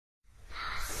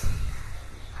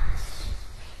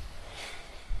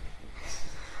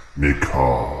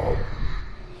Macabre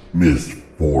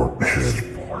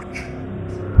Misfortune.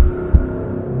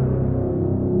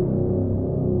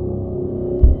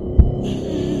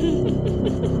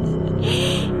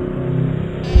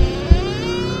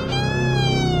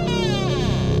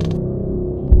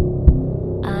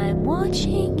 I'm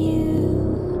watching you.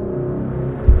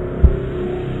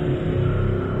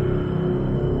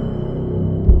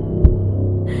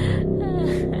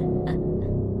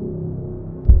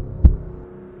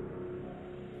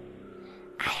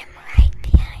 I am right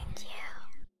behind you.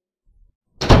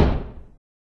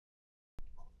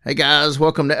 Hey guys,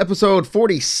 welcome to episode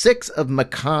 46 of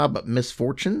Macabre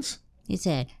Misfortunes. He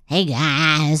said, "Hey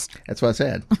guys." That's what I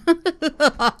said.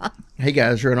 Hey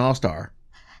guys, you're an all-star.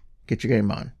 Get your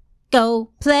game on. Go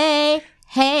play.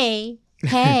 Hey.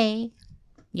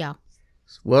 Yeah.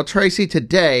 Well, Tracy,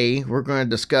 today we're going to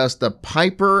discuss the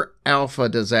Piper Alpha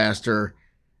disaster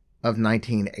of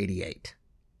 1988.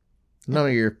 None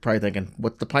of you are probably thinking,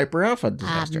 what's the Piper Alpha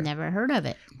disaster? I've never heard of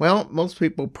it. Well, most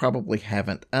people probably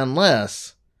haven't,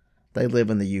 unless they live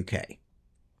in the UK.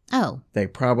 Oh. They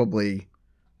probably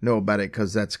know about it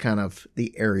because that's kind of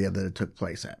the area that it took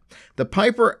place at. The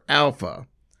Piper Alpha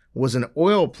was an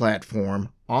oil platform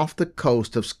off the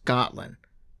coast of Scotland.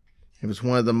 It was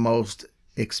one of the most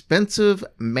expensive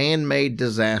man-made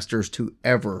disasters to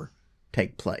ever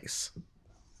take place.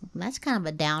 That's kind of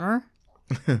a downer.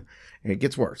 It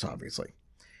gets worse, obviously.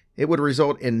 It would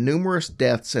result in numerous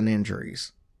deaths and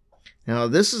injuries. Now,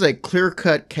 this is a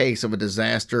clear-cut case of a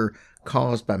disaster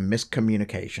caused by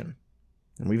miscommunication.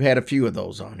 And we've had a few of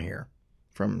those on here,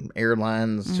 from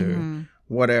airlines to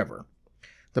whatever.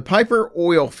 The Piper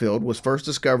oil field was first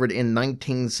discovered in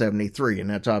 1973, and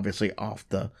that's obviously off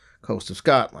the coast of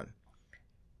Scotland.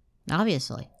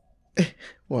 Obviously.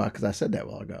 Well, because I said that a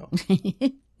while ago.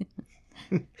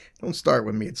 Don't start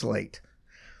with me, it's late.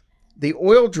 The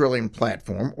oil drilling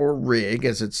platform, or rig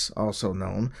as it's also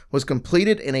known, was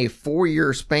completed in a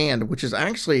 4-year span, which is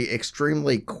actually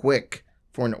extremely quick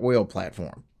for an oil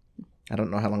platform. I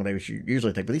don't know how long they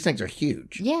usually take, but these things are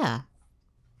huge. Yeah.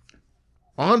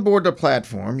 On board the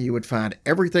platform, you would find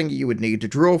everything you would need to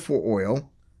drill for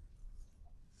oil,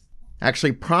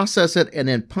 actually process it, and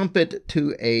then pump it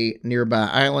to a nearby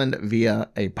island via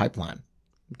a pipeline.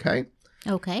 Okay?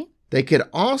 Okay. They could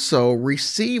also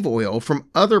receive oil from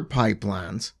other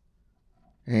pipelines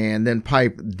and then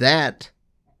pipe that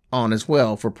on as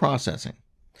well for processing.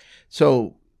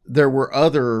 So there were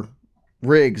other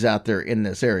rigs out there in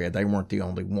this area. They weren't the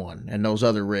only one. And those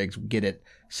other rigs would get it,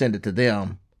 send it to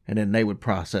them, and then they would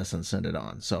process and send it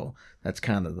on. So that's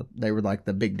kind of they were like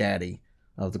the big daddy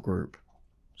of the group.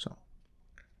 So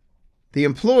the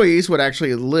employees would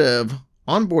actually live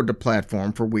on board the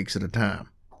platform for weeks at a time.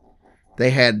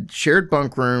 They had shared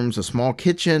bunk rooms, a small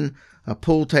kitchen, a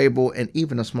pool table, and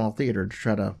even a small theater to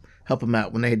try to help them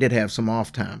out when they did have some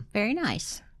off time. Very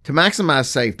nice. To maximize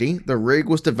safety, the rig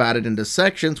was divided into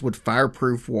sections with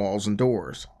fireproof walls and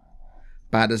doors.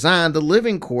 By design, the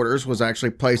living quarters was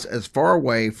actually placed as far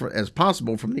away as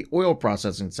possible from the oil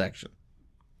processing section.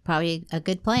 Probably a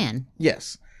good plan.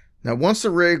 Yes. Now, once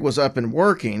the rig was up and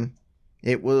working,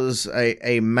 it was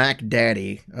a Mac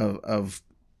Daddy of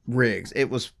rigs.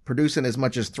 It was producing as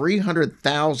much as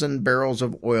 300,000 barrels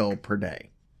of oil per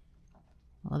day.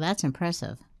 Well, that's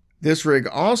impressive. This rig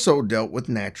also dealt with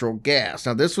natural gas.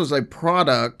 Now, this was a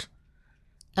product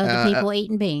Oh, the people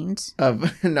eating beans. of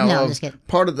I'm just kidding.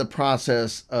 part of the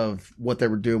process of what they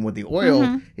were doing with the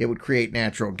oil. It would create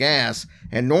natural gas,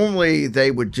 and normally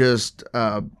they would just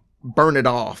burn it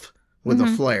off with a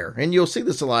flare. And you'll see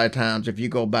this a lot of times if you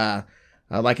go by,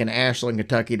 like in Ashland,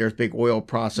 Kentucky. There's big oil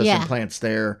processing plants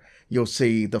there. You'll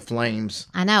see the flames.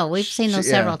 I know. We've seen those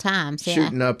several times. Yeah.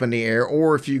 Shooting up in the air.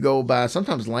 Or if you go by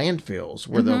sometimes landfills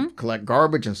where they'll collect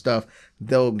garbage and stuff,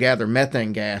 they'll gather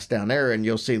methane gas down there and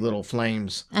you'll see little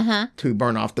flames to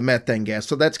burn off the methane gas.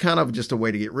 So that's kind of just a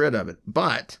way to get rid of it.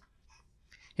 But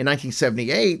in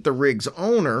 1978, the rig's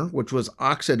owner, which was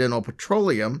Occidental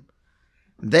Petroleum,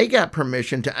 they got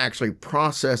permission to actually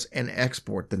process and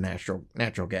export the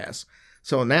natural gas.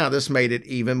 So now this made it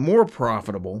even more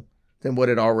profitable than what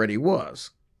it already was.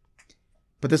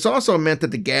 But this also meant that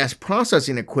the gas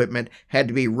processing equipment had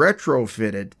to be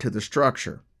retrofitted to the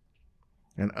structure.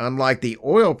 And unlike the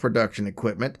oil production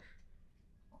equipment,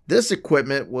 this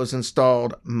equipment was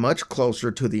installed much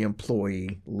closer to the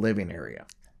employee living area.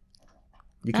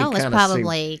 You can kind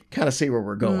of see where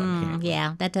we're going.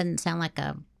 Yeah, that doesn't sound like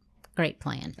a great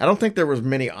plan. I don't think there was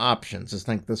many options. I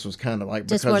think this was kind of like,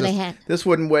 just because where this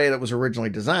wasn't the way that was originally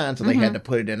designed, so they had to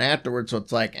put it in afterwards. So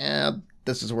it's like,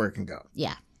 this is where it can go.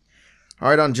 Yeah. All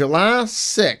right, on July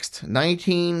 6th,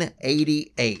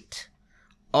 1988,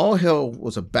 all hell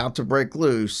was about to break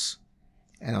loose,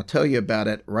 and I'll tell you about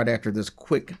it right after this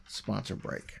quick sponsor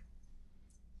break.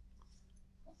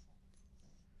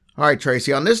 All right,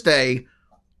 Tracy, on this day,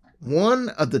 one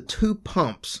of the 2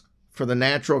 pumps for the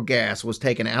natural gas was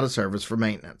taken out of service for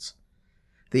maintenance.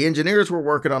 The engineers were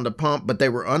working on the pump, but they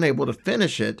were unable to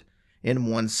finish it in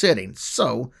one sitting.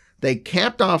 So they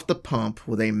capped off the pump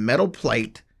with a metal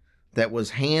plate that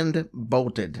was hand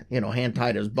bolted, hand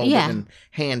tight. It was bolted and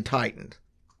hand tightened.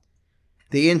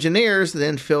 The engineers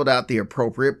then filled out the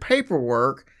appropriate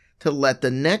paperwork to let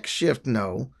the next shift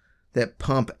know that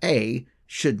pump A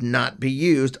should not be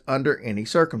used under any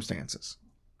circumstances.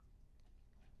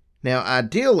 Now,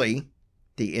 ideally,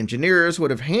 the engineers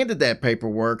would have handed that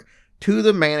paperwork to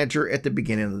the manager at the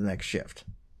beginning of the next shift.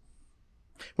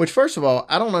 Which, first of all,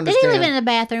 I don't understand. Did he live in the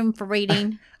bathroom for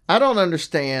reading? I don't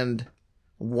understand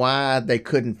why they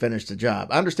couldn't finish the job.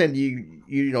 I understand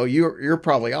you're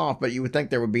probably off, but you would think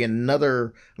there would be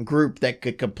another group that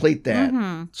could complete that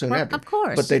soon after. Of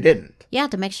course. But they didn't. Yeah,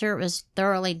 to make sure it was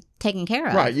thoroughly taken care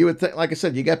of. Right. You would think, like I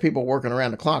said, you got people working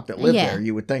around the clock that live there.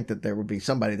 You would think that there would be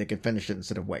somebody that could finish it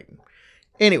instead of waiting.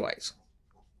 Anyways,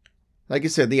 like I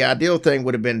said, the ideal thing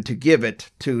would have been to give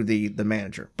it to the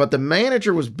manager. But the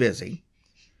manager was busy.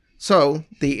 So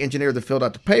the engineer that filled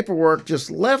out the paperwork just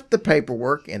left the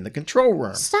paperwork in the control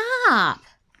room. Stop.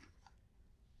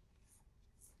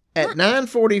 At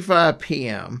 9:45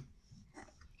 p.m.,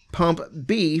 pump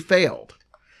B failed.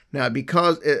 Now,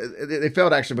 because it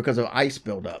failed actually because of ice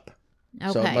buildup.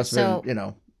 Okay. So it must have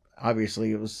been,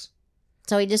 obviously it was.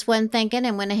 So he just wasn't thinking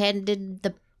and went ahead and did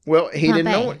the. Well, he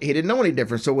didn't know any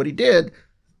different. So what he did.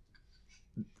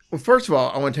 Well, first of all,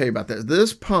 I want to tell you about this.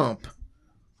 This pump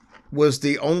was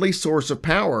the only source of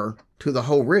power to the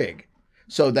whole rig.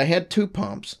 So they had 2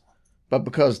 pumps, but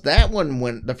because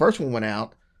the first one went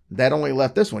out, that only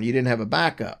left this one. You didn't have a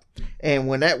backup. And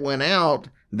when that went out,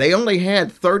 they only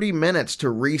had 30 minutes to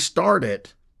restart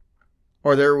it,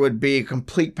 or there would be a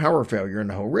complete power failure in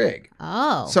the whole rig.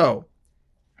 Oh. So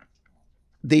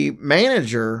the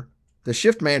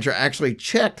shift manager actually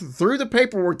checked through the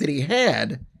paperwork that he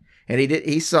had, and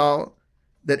he saw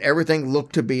that everything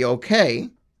looked to be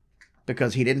okay.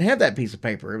 Because he didn't have that piece of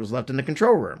paper. It was left in the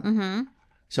control room. Mm-hmm.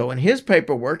 So in his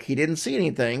paperwork, he didn't see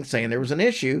anything saying there was an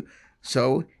issue.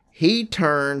 So he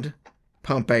turned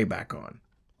pump A back on.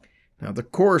 Now,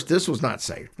 of course, this was not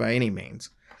safe by any means.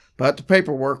 But the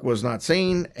paperwork was not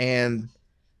seen. And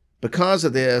because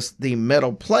of this, the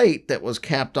metal plate that was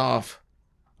capped off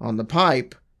on the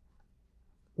pipe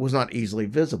was not easily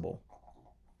visible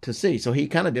to see. So he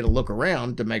kind of did a look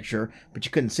around to make sure. But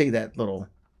you couldn't see that little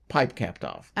pipe capped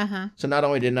off. So not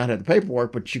only did not have the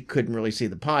paperwork, but you couldn't really see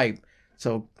the pipe.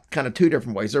 So kind of 2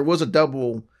 different ways. There was a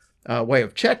double way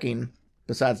of checking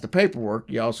besides the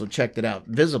paperwork. You also checked it out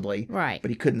visibly. Right.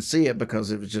 But he couldn't see it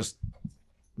because it was just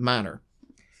minor.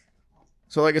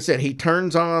 So like I said, he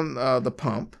turns on the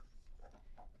pump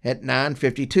at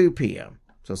 9:52 p.m.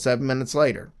 So 7 minutes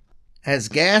later. As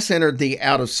gas entered the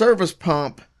out of service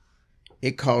pump,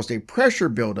 it caused a pressure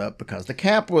buildup because the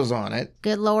cap was on it.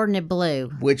 Good Lord, and it blew.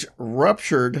 Which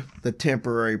ruptured the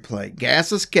temporary plate.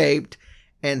 Gas escaped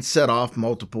and set off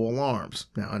multiple alarms.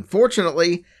 Now,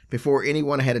 unfortunately, before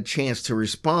anyone had a chance to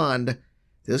respond,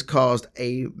 this caused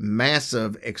a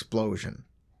massive explosion.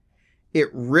 It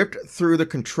ripped through the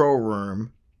control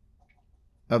room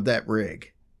of that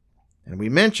rig. And we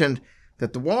mentioned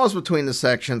that the walls between the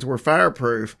sections were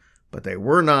fireproof, but they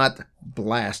were not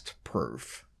blast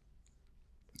proof.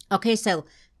 Okay, so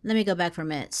let me go back for a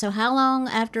minute. So how long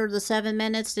after the 7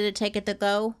 minutes did it take it to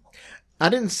go? I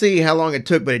didn't see how long it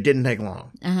took, but it didn't take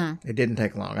long. Uh-huh. It didn't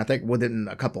take long. I think within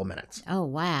a couple of minutes. Oh,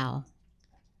 wow.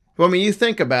 Well, I mean, you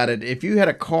think about it. If you had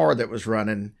a car that was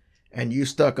running and you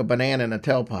stuck a banana in a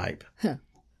tailpipe,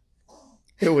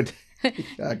 it would...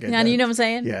 Now, you know what I'm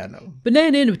saying? Yeah, I know.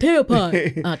 Banana in a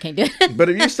tailpipe. Oh, I can't do it. But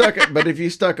if you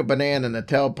stuck a banana in a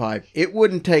tailpipe, it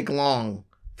wouldn't take long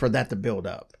for that to build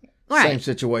up. Right. Same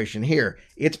situation here.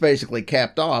 It's basically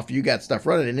capped off. You got stuff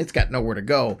running and it's got nowhere to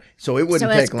go. So it wouldn't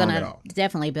take long at all.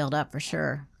 Definitely build up for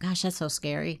sure. Gosh, that's so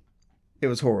scary. It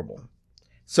was horrible.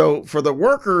 So for the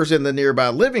workers in the nearby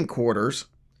living quarters,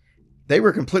 they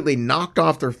were completely knocked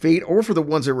off their feet, or for the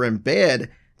ones that were in bed,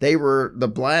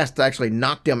 the blast actually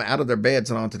knocked them out of their beds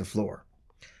and onto the floor.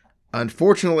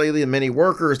 Unfortunately, the many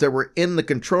workers that were in the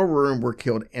control room were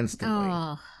killed instantly.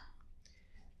 Oh.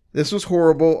 This was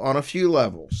horrible on a few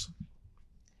levels.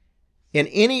 In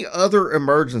any other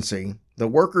emergency, the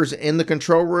workers in the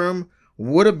control room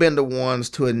would have been the ones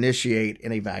to initiate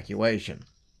an evacuation.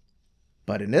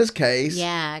 But in this case,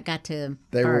 yeah, I got to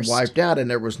they first. were wiped out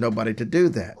and there was nobody to do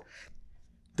that.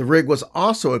 The rig was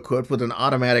also equipped with an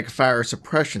automatic fire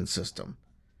suppression system.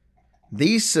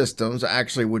 These systems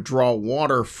actually would draw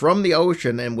water from the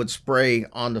ocean and would spray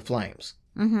on the flames.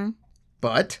 Mm-hmm.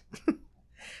 But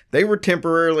they were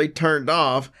temporarily turned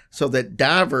off so that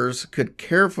divers could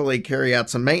carefully carry out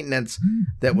some maintenance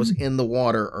that was in the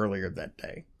water earlier that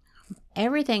day.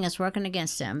 Everything is working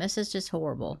against them. This is just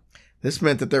horrible. This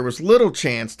meant that there was little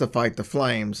chance to fight the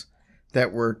flames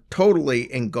that were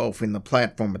totally engulfing the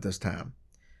platform at this time.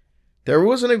 There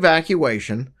was an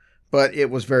evacuation, but it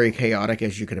was very chaotic,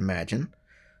 as you could imagine.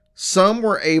 Some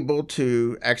were able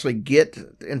to actually get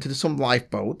into some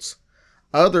lifeboats.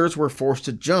 Others were forced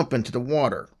to jump into the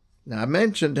water. Now, I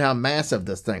mentioned how massive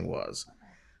this thing was.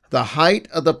 The height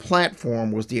of the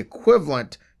platform was the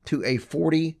equivalent to a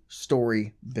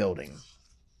 40-story building.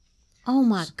 Oh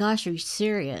my gosh, are you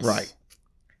serious? Right.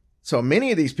 So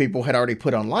many of these people had already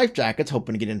put on life jackets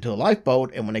hoping to get into a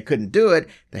lifeboat, and when they couldn't do it,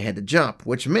 they had to jump,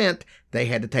 which meant they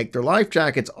had to take their life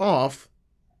jackets off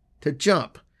to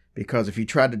jump. Because if you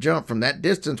tried to jump from that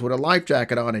distance with a life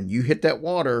jacket on and you hit that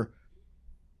water,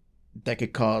 that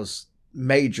could cause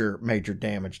major, major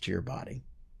damage to your body.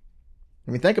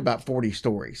 I mean, think about 40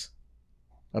 stories.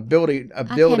 A building I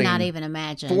cannot even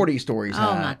imagine. 40 stories Oh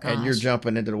high, my and you're gosh.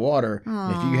 jumping into the water.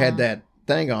 And if you had that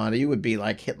thing on, you would be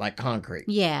like hit like concrete.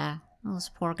 Yeah, those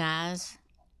poor guys.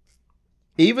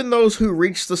 Even those who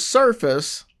reached the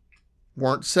surface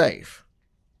weren't safe.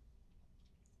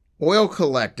 Oil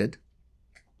collected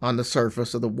on the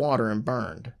surface of the water and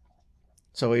burned.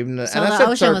 So even So and I the said ocean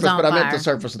was surface, on but I meant fire. the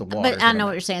surface of the water. But I know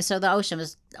what you're saying. So the ocean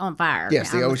was on fire. Yes,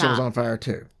 the ocean was top. on fire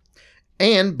too.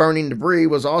 And burning debris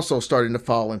was also starting to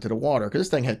fall into the water because this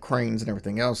thing had cranes and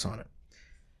everything else on it.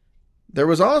 There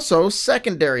was also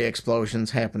secondary explosions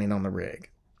happening on the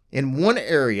rig. In one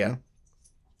area,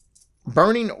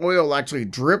 burning oil actually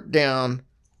dripped down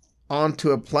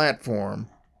onto a platform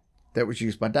that was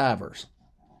used by divers.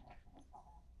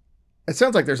 It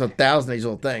sounds like there's 1,000 of these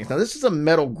little things. Now, this is a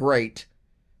metal grate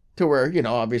to where, you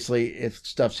know, obviously if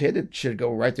stuff's hit, it should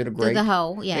go right through the grate. Through the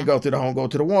hole, yeah. And go through the hole and go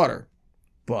to the water.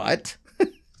 But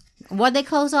What'd they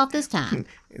close off this time?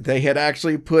 they had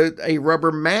actually put a rubber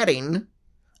matting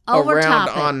Over around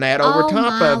top it. on that over Oh,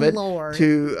 top my of it Lord.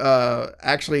 to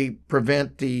actually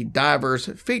prevent the divers'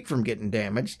 feet from getting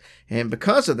damaged. And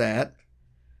because of that,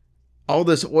 all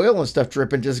this oil and stuff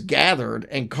dripping just gathered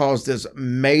and caused this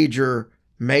major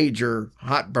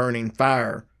hot burning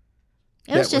fire.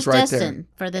 It was that was just right there. destined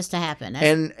for this to happen.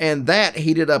 That's- And that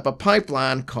heated up a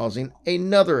pipeline, causing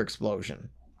another explosion.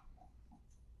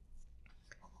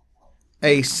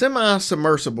 A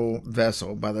semi-submersible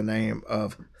vessel by the name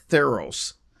of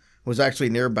Theros was actually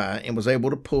nearby and was able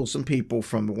to pull some people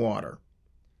from the water.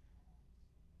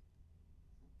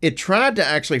 It tried to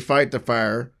actually fight the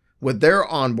fire with their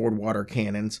onboard water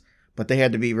cannons, but they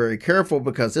had to be very careful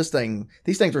because these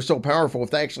things are so powerful, if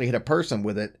they actually hit a person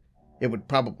with it, it would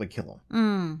probably kill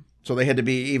them. So they had to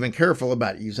be even careful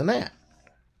about using that.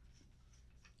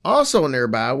 Also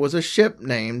nearby was a ship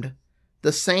named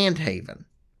the Sandhaven,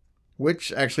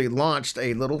 which actually launched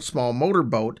a little small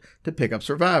motorboat to pick up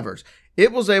survivors.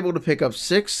 It was able to pick up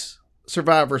 6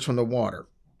 survivors from the water.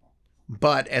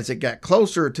 But as it got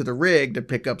closer to the rig to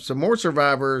pick up some more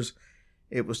survivors,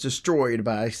 it was destroyed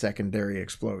by a secondary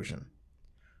explosion.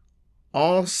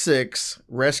 All 6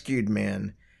 rescued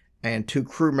men and 2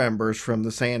 crew members from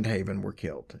the Sandhaven were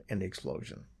killed in the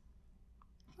explosion.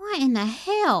 What in the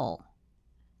hell?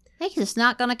 They're just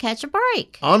not going to catch a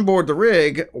break. On board the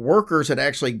rig, workers had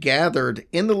actually gathered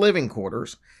in the living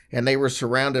quarters, and they were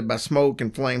surrounded by smoke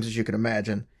and flames, as you can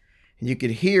imagine. And you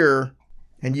could hear,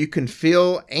 and you can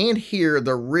feel and hear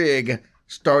the rig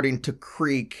starting to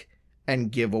creak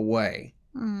and give away.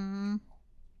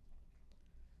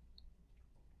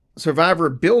 Survivor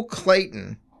Bill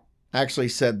Clayton actually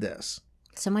said this.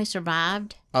 Somebody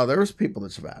survived? Oh, there was people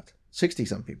that survived.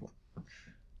 60-some people.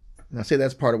 Now, see,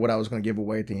 that's part of what I was going to give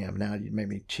away at the end. Now you made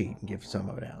me cheat and give some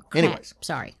of it out. Crap. Anyways,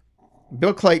 Sorry.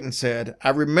 Bill Clayton said, I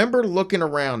remember looking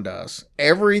around us.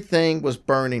 Everything was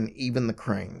burning, even the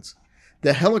cranes.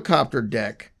 The helicopter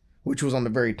deck, which was on the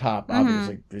very top,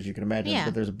 obviously, as you can imagine, Yeah.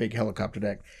 but there's a big helicopter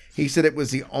deck. He said it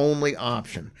was the only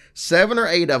option. 7 or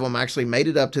 8 of them actually made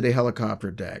it up to the helicopter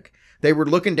deck. They were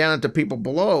looking down at the people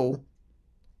below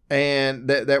and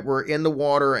that were in the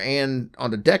water and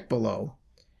on the deck below.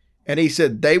 And he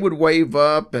said they would wave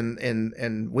up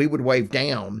and we would wave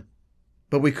down,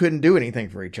 but we couldn't do anything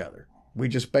for each other. We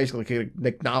just basically could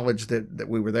acknowledge that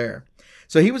we were there.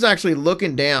 So he was actually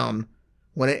looking down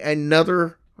when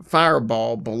another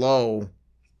fireball below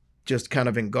just kind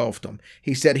of engulfed him.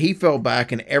 He said he fell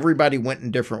back and everybody went in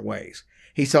different ways.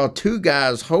 he saw two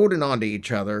guys holding onto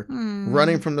each other,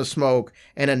 running from the smoke,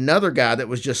 and another guy that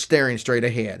was just staring straight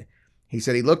ahead. He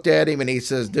said he looked at him and he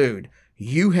says, dude,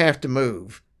 you have to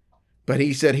move. But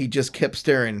he said he just kept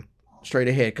staring straight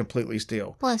ahead, completely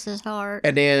still. Bless his heart.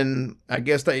 And then I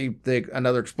guess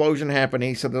another explosion happened.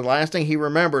 He said the last thing he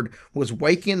remembered was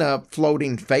waking up,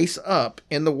 floating face up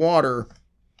in the water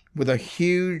with a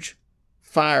huge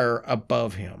fire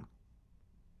above him.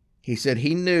 He said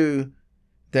he knew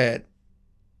that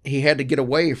he had to get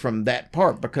away from that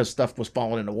part because stuff was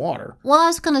falling in the water. Well, I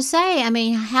was going to say, I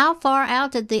mean, how far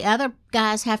out did the other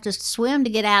guys have to swim to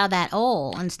get out of that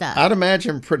oil and stuff? I'd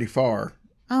imagine pretty far.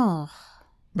 Oh.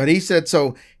 But he said,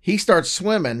 so he starts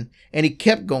swimming and he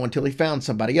kept going until he found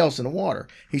somebody else in the water.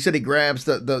 He said he grabs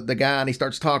the guy and he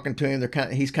starts talking to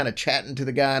him. He's kind of chatting to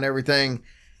the guy and everything.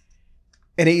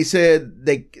 And he said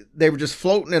they were just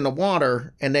floating in the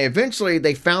water, and they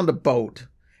eventually found a boat,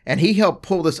 and he helped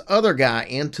pull this other guy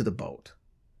into the boat.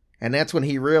 And that's when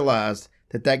he realized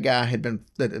that guy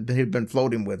that he'd been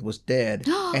floating with was dead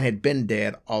and had been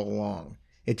dead all along.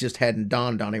 It just hadn't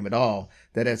dawned on him at all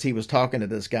that as he was talking to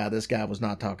this guy was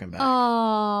not talking back.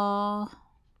 Oh.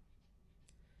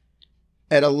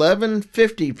 At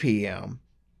 11:50 p.m.,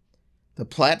 the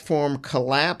platform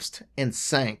collapsed and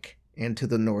sank into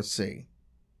the North Sea.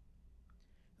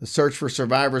 The search for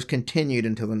survivors continued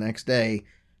until the next day.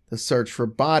 The search for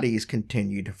bodies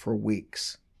continued for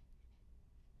weeks.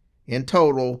 In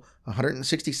total,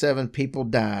 167 people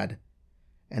died,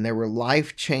 and there were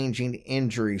life-changing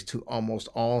injuries to almost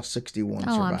all 61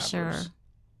 survivors. I'm sure.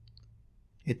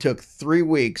 It took 3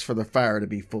 weeks for the fire to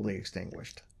be fully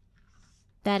extinguished.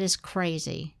 That is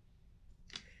crazy.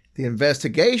 The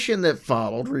investigation that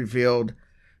followed revealed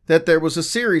that there was a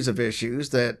series of issues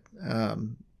that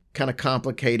kind of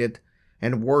complicated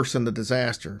and worsened the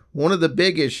disaster. One of the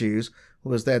big issues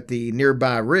was that the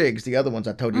nearby rigs, the other ones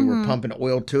I told you were pumping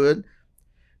oil to it,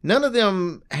 none of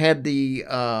them had the,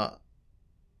 I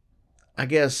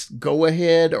guess, go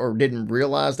ahead or didn't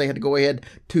realize they had to go ahead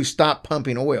to stop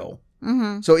pumping oil.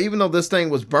 Mm-hmm. So even though this thing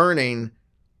was burning,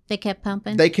 they kept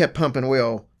pumping? They kept pumping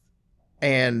oil,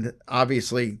 and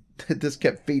obviously this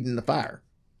kept feeding the fire.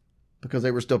 Because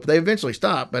they eventually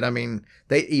stopped, but I mean,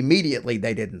 they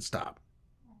didn't stop.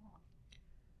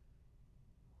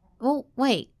 Well,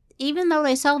 wait, even though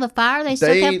they saw the fire, they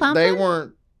still kept pumping? They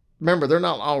weren't, remember, they're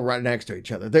not all right next to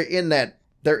each other. They're in that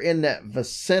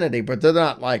vicinity, but they're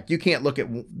not like, you can't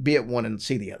be at one and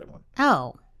see the other one.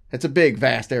 Oh. It's a big,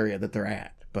 vast area that they're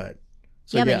at, but.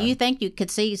 So, yeah, but you think you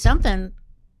could see something.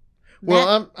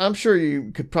 Well, I'm sure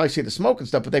you could probably see the smoke and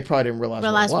stuff, but they probably didn't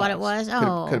realize what it was.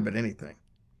 Oh. Could have been anything.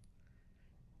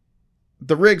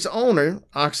 The rig's owner,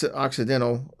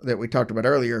 Occidental, that we talked about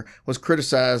earlier, was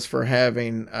criticized for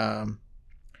having, I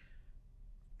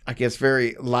guess,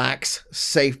 very lax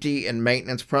safety and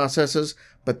maintenance processes,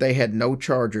 but they had no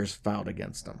charges filed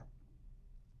against them.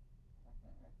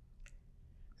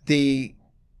 The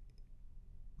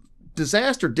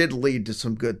disaster did lead to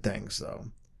some good things,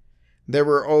 though. There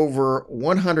were over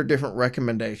 100 different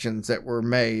recommendations that were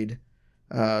made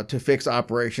to fix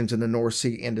operations in the North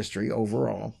Sea industry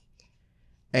overall.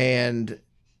 And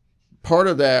part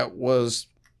of that was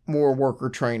more worker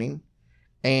training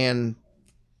and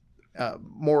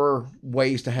more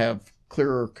ways to have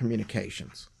clearer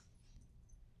communications.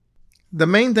 The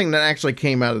main thing that actually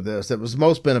came out of this that was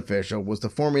most beneficial was the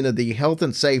forming of the Health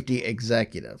and Safety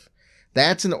Executive.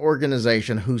 That's an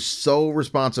organization whose sole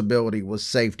responsibility was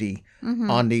safety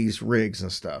on these rigs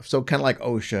and stuff. So kind of like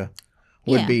OSHA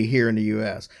would be here in the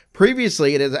U.S.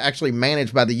 Previously, it is actually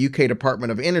managed by the UK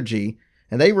Department of Energy,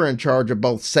 and they were in charge of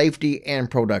both safety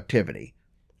and productivity.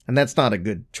 And that's not a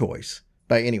good choice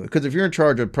by anyone. Because if you're in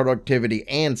charge of productivity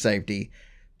and safety,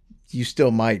 you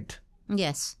still might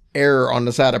err on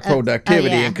the side of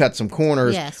productivity and cut some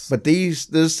corners. Yes. But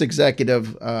this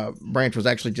executive branch was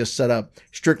actually just set up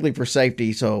strictly for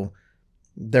safety, so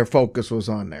their focus was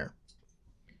on there.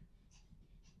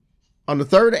 On the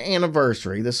third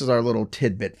anniversary, this is our little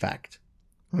tidbit fact.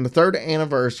 On the third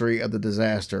anniversary of the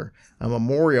disaster, a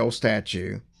memorial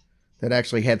statue that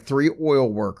actually had 3 oil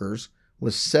workers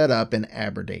was set up in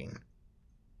Aberdeen.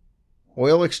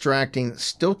 Oil extracting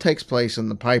still takes place in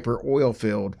the Piper oil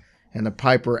field, and the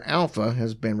Piper Alpha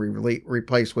has been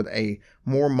replaced with a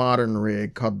more modern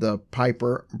rig called the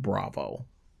Piper Bravo.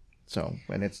 So,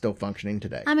 and it's still functioning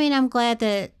today. I mean, I'm glad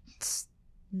that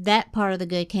that part of the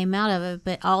good came out of it,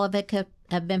 but all of it could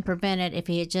have been prevented if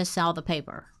he had just saw the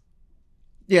paper.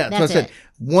 Yeah, that's so I said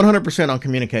 100% on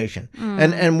communication.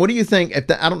 And what do you think?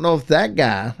 I don't know if that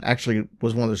guy actually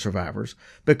was one of the survivors,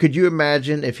 but could you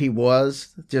imagine if he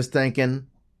was just thinking,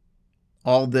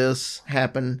 all this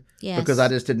happen Yes. because I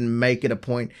just didn't make it a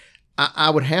point. I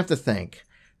would have to think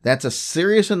that's a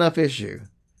serious enough issue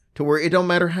to where it don't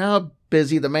matter how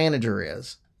busy the manager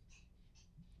is.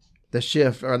 The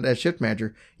shift or that shift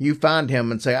manager, you find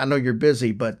him and say, I know you're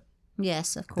busy, but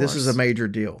Yes, of course. this is a major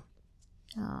deal.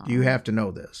 Oh. You have to know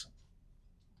this.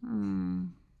 Hmm.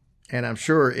 And I'm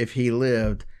sure if he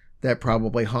lived, that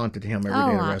probably haunted him every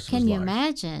day the rest of his can you life.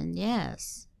 imagine?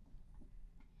 Yes.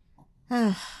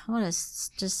 What a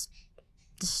just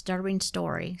disturbing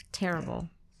story. Terrible.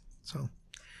 So,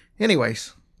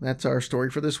 anyways, that's our story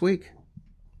for this week.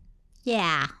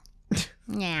 Yeah.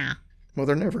 Yeah. Well,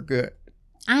 they're never good.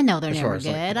 I know they're As far never as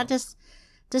I good. know. I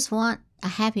just want a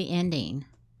happy ending.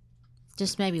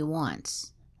 Just maybe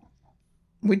once.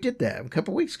 We did that a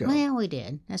couple weeks ago. Well, we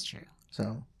did. That's true.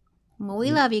 So, Well,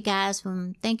 we love you guys.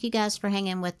 Thank you guys for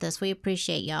hanging with us. We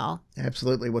appreciate y'all.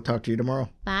 absolutely. We'll talk to you tomorrow.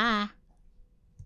 Bye.